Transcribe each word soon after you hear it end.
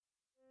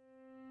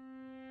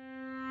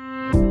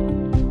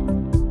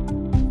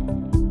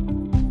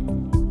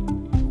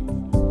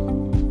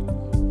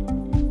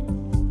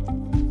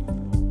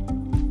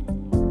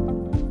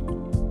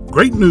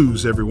Great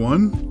news,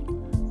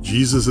 everyone.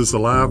 Jesus is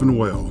alive and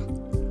well.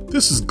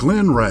 This is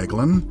Glenn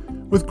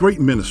Ragland with Great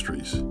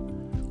Ministries.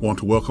 I want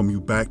to welcome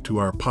you back to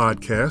our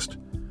podcast.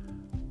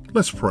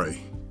 Let's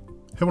pray.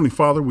 Heavenly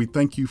Father, we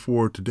thank you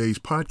for today's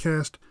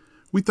podcast.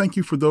 We thank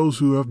you for those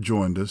who have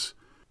joined us.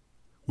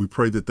 We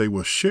pray that they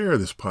will share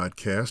this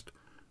podcast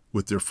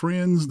with their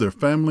friends, their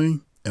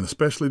family, and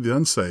especially the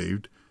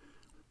unsaved.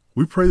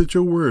 We pray that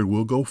your word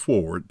will go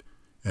forward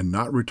and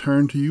not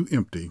return to you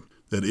empty,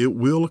 that it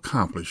will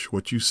accomplish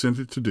what you sent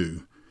it to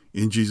do.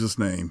 In Jesus'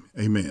 name,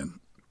 amen.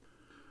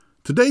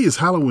 Today is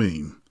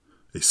Halloween,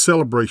 a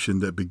celebration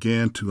that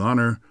began to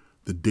honor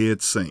the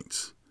dead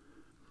saints.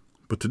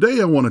 But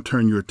today I want to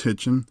turn your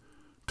attention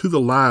to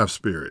the live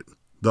Spirit,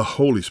 the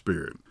Holy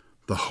Spirit,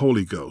 the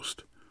Holy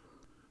Ghost.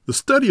 The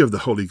study of the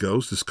Holy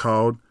Ghost is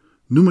called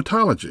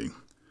pneumatology,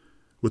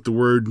 with the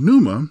word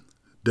pneuma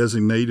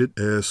designated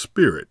as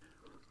spirit.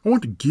 I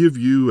want to give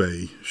you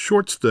a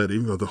short study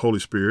of the Holy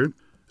Spirit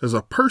as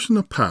a person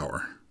of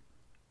power.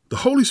 The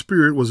Holy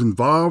Spirit was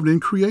involved in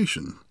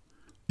creation.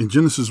 In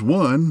Genesis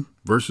 1,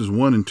 verses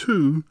 1 and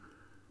 2,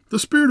 the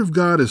Spirit of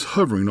God is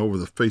hovering over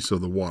the face of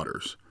the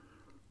waters.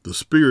 The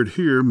Spirit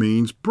here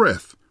means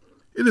breath.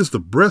 It is the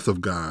breath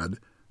of God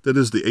that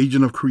is the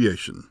agent of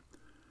creation.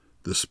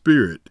 The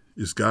Spirit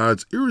is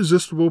God's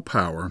irresistible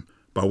power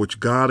by which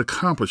God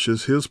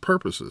accomplishes his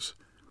purposes.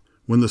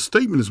 When the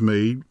statement is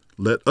made,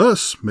 "Let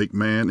us make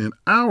man in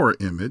our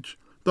image,"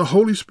 the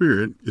Holy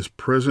Spirit is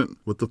present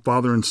with the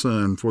Father and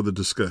Son for the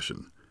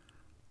discussion.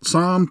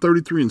 Psalm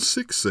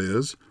 33:6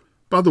 says,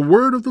 "By the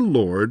word of the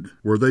Lord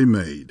were they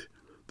made,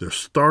 their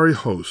starry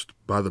host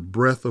by the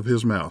breath of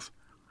his mouth."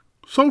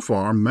 So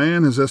far,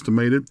 man has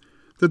estimated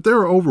that there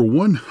are over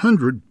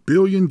 100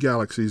 billion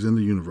galaxies in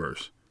the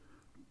universe.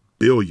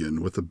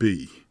 Billion with a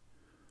B.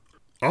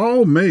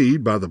 All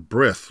made by the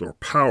breath or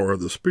power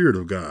of the Spirit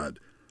of God,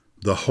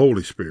 the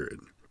Holy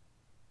Spirit.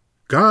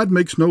 God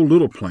makes no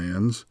little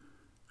plans,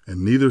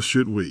 and neither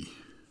should we.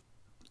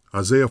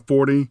 Isaiah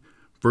 40,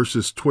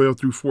 verses 12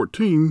 through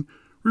 14,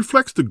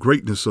 reflects the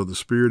greatness of the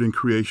Spirit in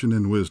creation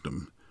and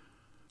wisdom.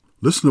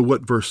 Listen to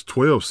what verse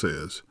 12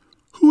 says.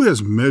 "Who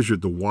has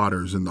measured the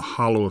waters in the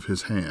hollow of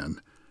his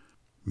hand,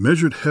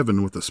 measured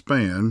heaven with a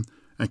span,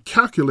 and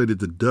calculated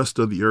the dust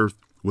of the earth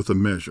with a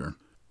measure,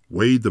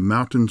 weighed the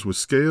mountains with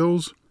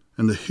scales,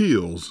 and the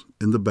hills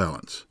in the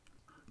balance?"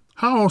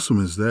 How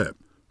awesome is that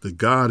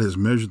God has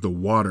measured the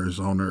waters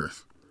on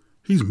earth.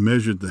 He's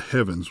measured the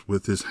heavens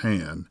with his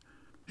hand.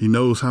 He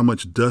knows how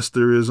much dust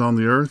there is on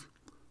the earth,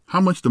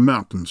 how much the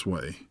mountains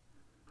weigh.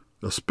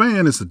 The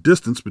span is the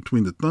distance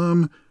between the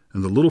thumb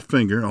and the little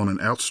finger on an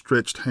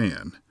outstretched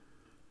hand.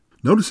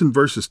 Notice in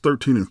verses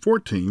 13 and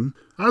 14,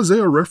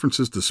 Isaiah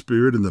references the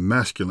Spirit in the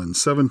masculine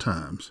 7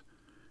 times.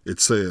 It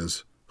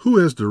says, "Who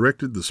has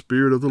directed the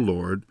Spirit of the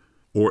Lord,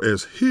 or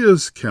as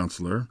his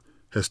counselor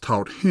has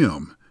taught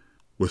him?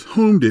 With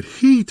whom did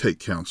he take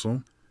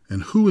counsel,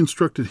 and who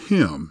instructed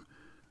him,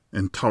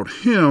 and taught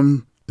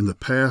him in the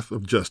path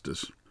of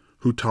justice?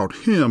 Who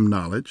taught him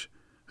knowledge,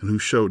 and who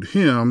showed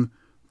him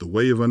the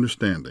way of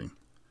understanding?"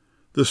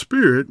 The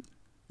Spirit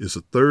is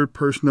the third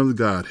person of the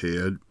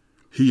Godhead.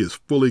 He is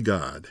fully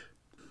God.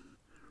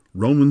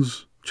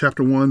 Romans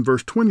chapter 1,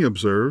 verse 20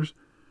 observes,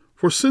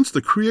 "For since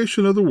the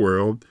creation of the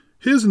world,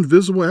 his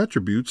invisible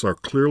attributes are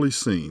clearly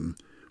seen,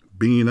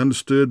 being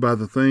understood by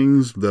the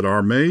things that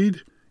are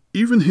made,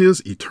 even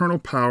his eternal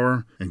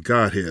power and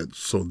Godhead,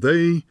 so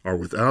they are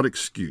without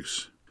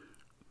excuse."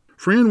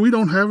 Friend, we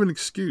don't have an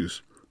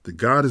excuse that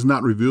God has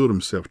not revealed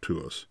himself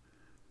to us.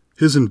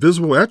 His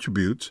invisible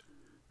attributes,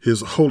 his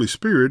Holy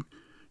Spirit,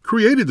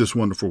 created this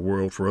wonderful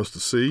world for us to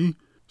see,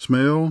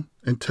 smell,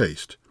 and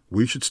taste.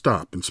 We should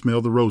stop and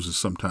smell the roses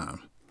sometime.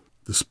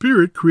 The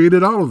Spirit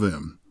created all of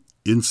them: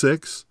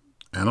 insects,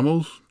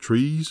 animals,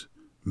 trees,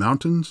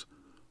 mountains,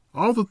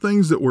 all the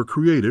things that were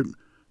created.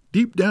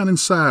 Deep down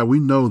inside,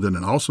 we know that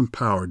an awesome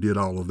power did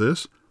all of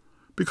this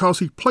because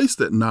he placed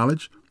that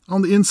knowledge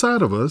on the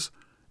inside of us,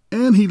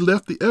 and he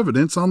left the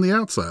evidence on the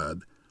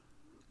outside.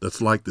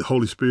 That's like the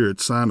Holy Spirit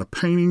signed a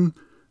painting,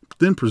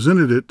 then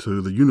presented it to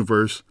the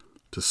universe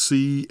to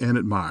see and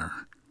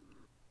admire.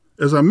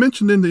 As I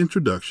mentioned in the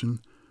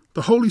introduction,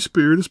 the Holy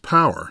Spirit is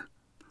power.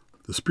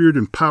 The Spirit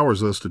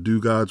empowers us to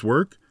do God's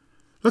work.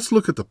 Let's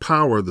look at the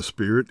power of the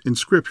Spirit in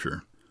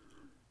Scripture.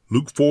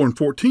 Luke 4 and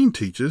 14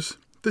 teaches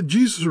that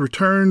Jesus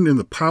returned in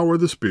the power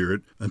of the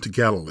Spirit unto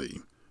Galilee,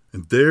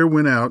 and there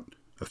went out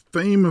a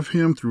fame of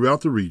him throughout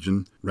the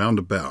region round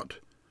about.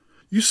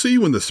 You see,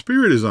 when the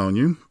Spirit is on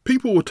you,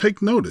 people will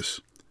take notice.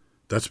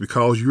 That's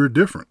because you're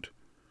different.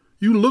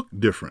 You look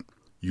different.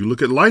 You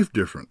look at life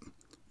different.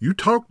 You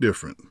talk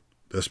different.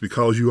 That's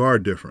because you are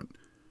different.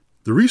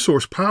 The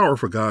resource power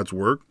for God's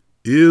work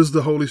is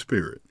the Holy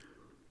Spirit.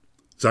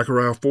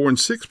 Zechariah 4 and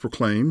 6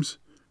 proclaims,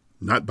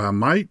 "Not by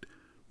might,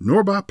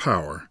 nor by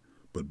power,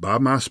 but by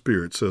my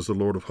Spirit, says the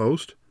Lord of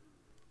hosts."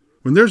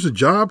 When there's a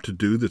job to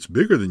do that's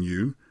bigger than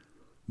you,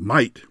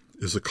 might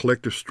is a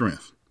collective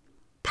strength.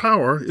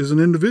 Power is an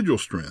individual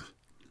strength,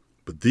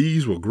 but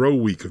these will grow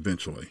weak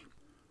eventually.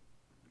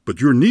 But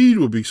your need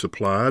will be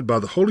supplied by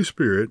the Holy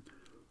Spirit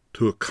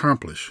to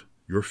accomplish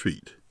your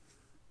feat.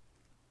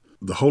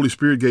 The Holy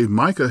Spirit gave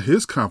Micah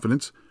his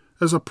confidence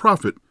as a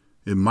prophet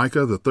in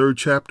Micah, the 3rd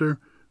chapter,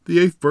 the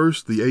 8th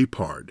verse, the A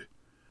part.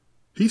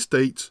 He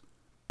states,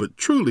 "But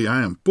truly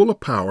I am full of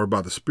power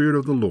by the Spirit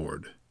of the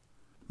Lord."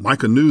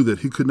 Micah knew that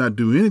he could not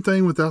do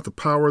anything without the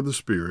power of the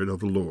Spirit of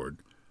the Lord.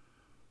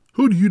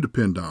 Who do you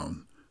depend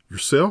on?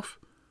 Yourself?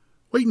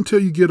 Wait until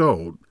you get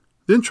old,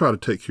 then try to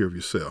take care of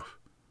yourself.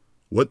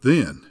 What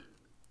then?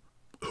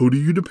 Who do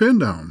you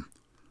depend on?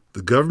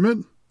 The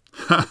government?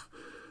 Ha!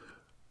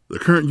 The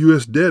current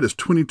U.S. debt is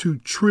 $22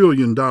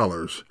 trillion.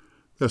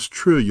 That's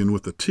trillion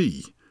with a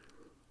T.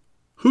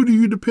 Who do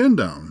you depend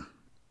on?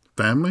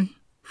 Family?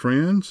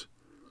 Friends?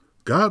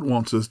 God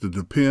wants us to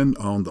depend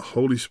on the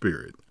Holy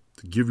Spirit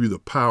to give you the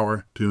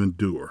power to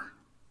endure.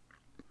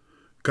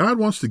 God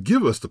wants to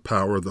give us the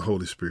power of the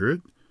Holy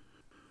Spirit.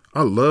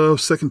 I love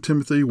 2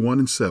 Timothy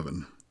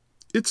 1:7.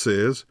 It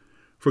says,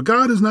 "For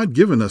God has not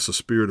given us a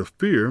spirit of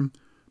fear,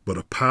 but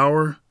of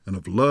power and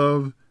of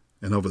love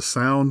and of a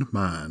sound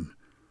mind."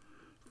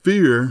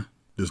 Fear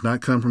does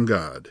not come from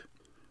God.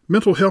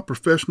 Mental health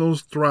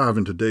professionals thrive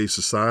in today's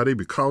society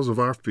because of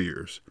our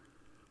fears.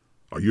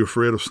 Are you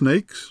afraid of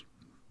snakes,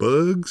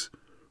 bugs,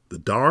 the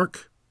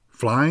dark,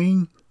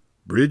 flying,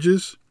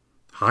 bridges,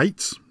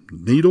 heights,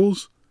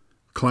 needles,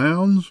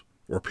 clowns,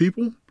 or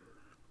people?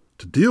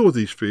 To deal with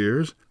these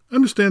fears,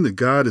 understand that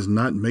God is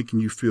not making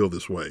you feel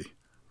this way.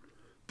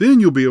 Then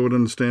you'll be able to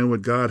understand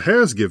what God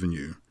has given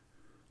you.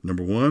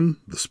 Number 1,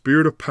 the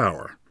spirit of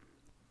power.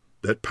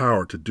 That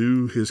power to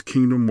do his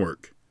kingdom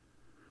work.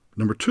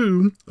 Number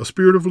 2, a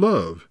spirit of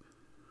love,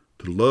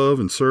 to love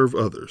and serve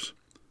others.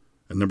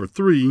 And number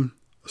 3,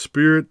 a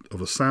spirit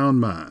of a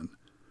sound mind.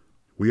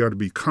 We are to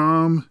be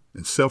calm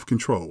and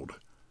self-controlled.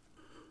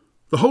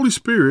 The Holy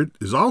Spirit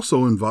is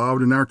also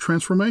involved in our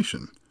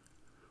transformation.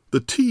 The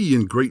T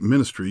in Great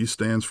Ministries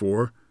stands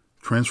for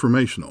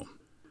transformational.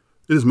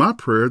 It is my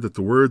prayer that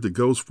the word that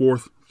goes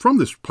forth from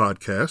this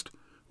podcast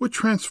would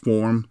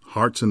transform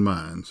hearts and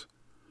minds.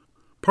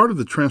 Part of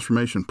the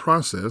transformation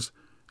process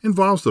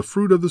involves the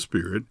fruit of the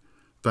Spirit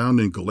found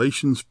in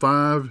Galatians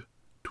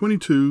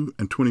 5:22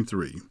 and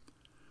 23.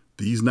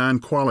 These 9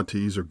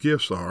 qualities or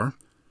gifts are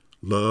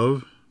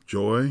love,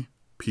 joy,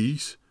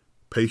 peace,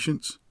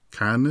 patience,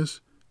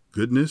 kindness,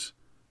 goodness,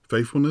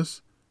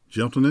 faithfulness,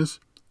 gentleness,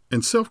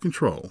 and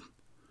self-control.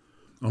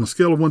 On a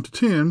scale of 1 to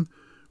 10,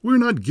 we're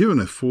not given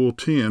a full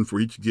 10 for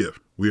each gift.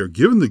 We are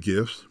given the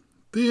gifts,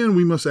 then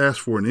we must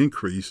ask for an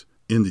increase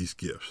in these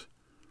gifts.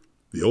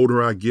 The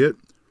older I get,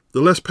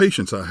 the less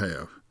patience I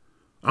have.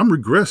 I'm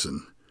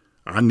regressing.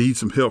 I need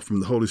some help from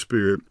the Holy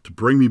Spirit to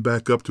bring me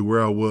back up to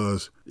where I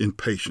was in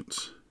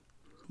patience.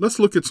 Let's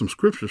look at some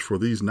scriptures for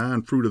these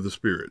 9 fruit of the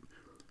Spirit.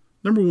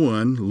 Number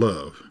 1,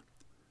 love,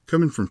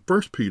 coming from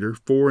 1 Peter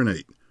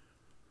 4:8.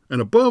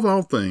 "And above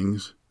all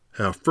things,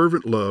 have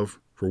fervent love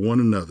for one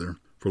another,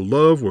 for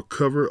love will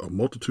cover a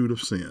multitude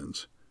of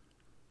sins."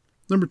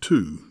 Number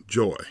 2,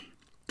 joy,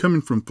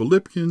 coming from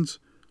Philippians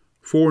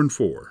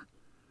 4:4.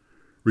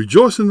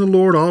 "Rejoice in the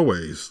Lord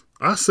always.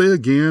 I say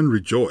again,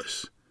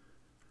 rejoice."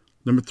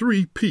 Number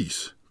 3,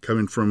 peace,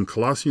 coming from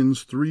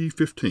Colossians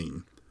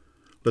 3:15.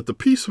 "Let the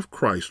peace of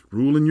Christ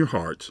rule in your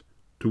hearts,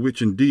 to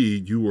which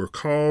indeed you were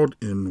called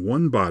in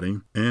one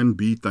body, and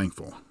be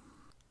thankful."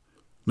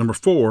 Number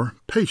 4,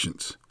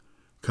 patience,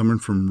 coming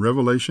from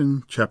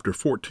Revelation chapter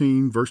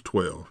 14, verse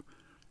 12.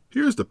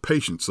 Here's the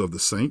patience of the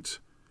saints.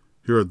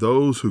 Here are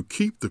those who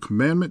keep the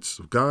commandments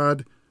of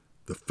God,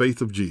 the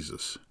faith of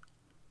Jesus.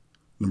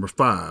 Number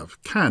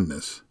 5,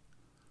 kindness,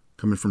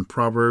 coming from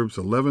Proverbs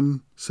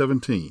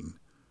 11:17.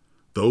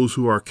 "Those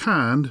who are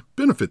kind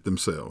benefit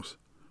themselves,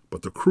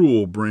 but the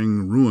cruel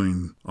bring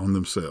ruin on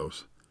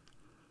themselves."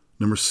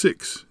 Number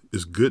 6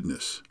 is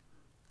goodness,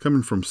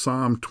 coming from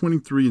Psalm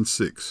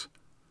 23:6.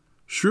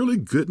 "Surely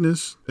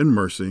goodness and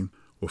mercy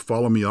will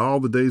follow me all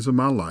the days of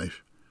my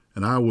life,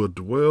 and I will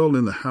dwell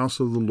in the house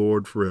of the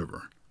Lord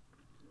forever."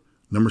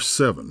 Number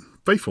 7,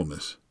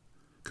 faithfulness,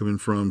 coming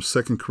from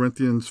 2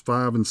 Corinthians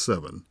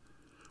 5:7.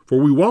 "For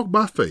we walk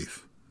by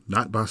faith,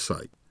 not by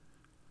sight."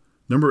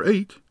 Number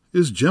 8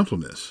 is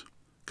gentleness,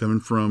 coming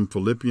from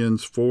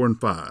Philippians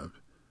 4:5.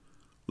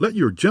 "Let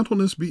your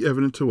gentleness be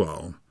evident to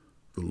all.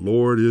 The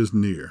Lord is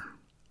near."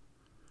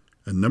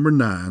 And number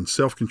 9,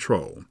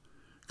 self-control,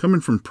 coming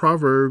from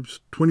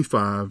Proverbs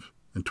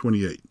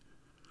 25:28.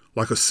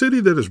 "Like a city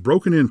that is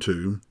broken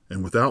into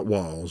and without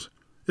walls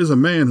is a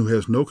man who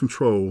has no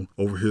control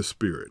over his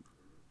spirit."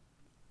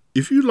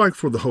 If you'd like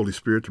for the Holy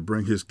Spirit to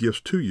bring his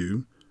gifts to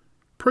you,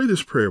 pray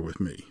this prayer with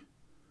me.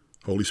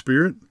 Holy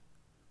Spirit,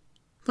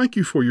 thank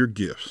you for your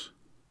gifts.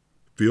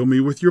 Fill me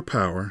with your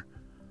power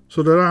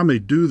so that I may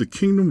do the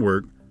kingdom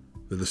work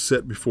that is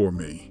set before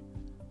me.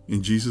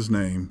 In Jesus'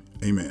 name,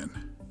 amen.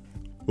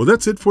 Well,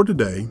 that's it for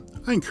today.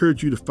 I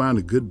encourage you to find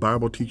a good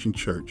Bible teaching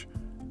church.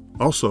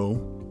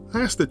 Also,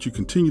 I ask that you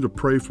continue to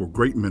pray for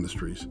Great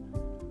Ministries.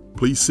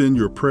 Please send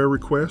your prayer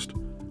request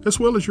as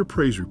well as your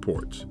praise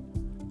reports.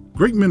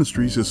 Great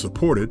Ministries is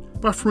supported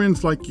by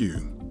friends like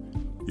you.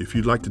 If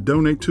you'd like to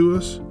donate to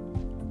us,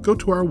 go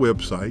to our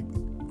website,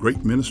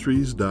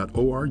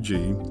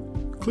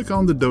 greatministries.org, click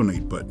on the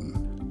Donate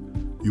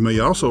button. You may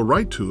also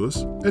write to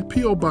us at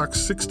P.O.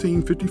 Box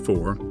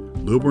 1654,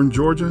 Lilburn,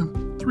 Georgia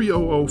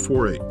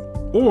 30048,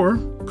 or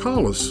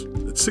call us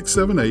at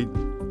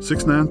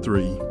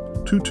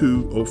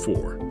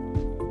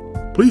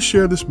 678-693-2204. Please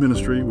share this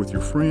ministry with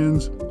your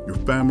friends, your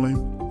family,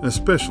 and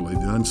especially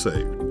the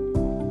unsaved.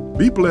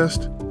 Be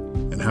blessed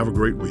and have a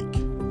great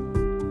week.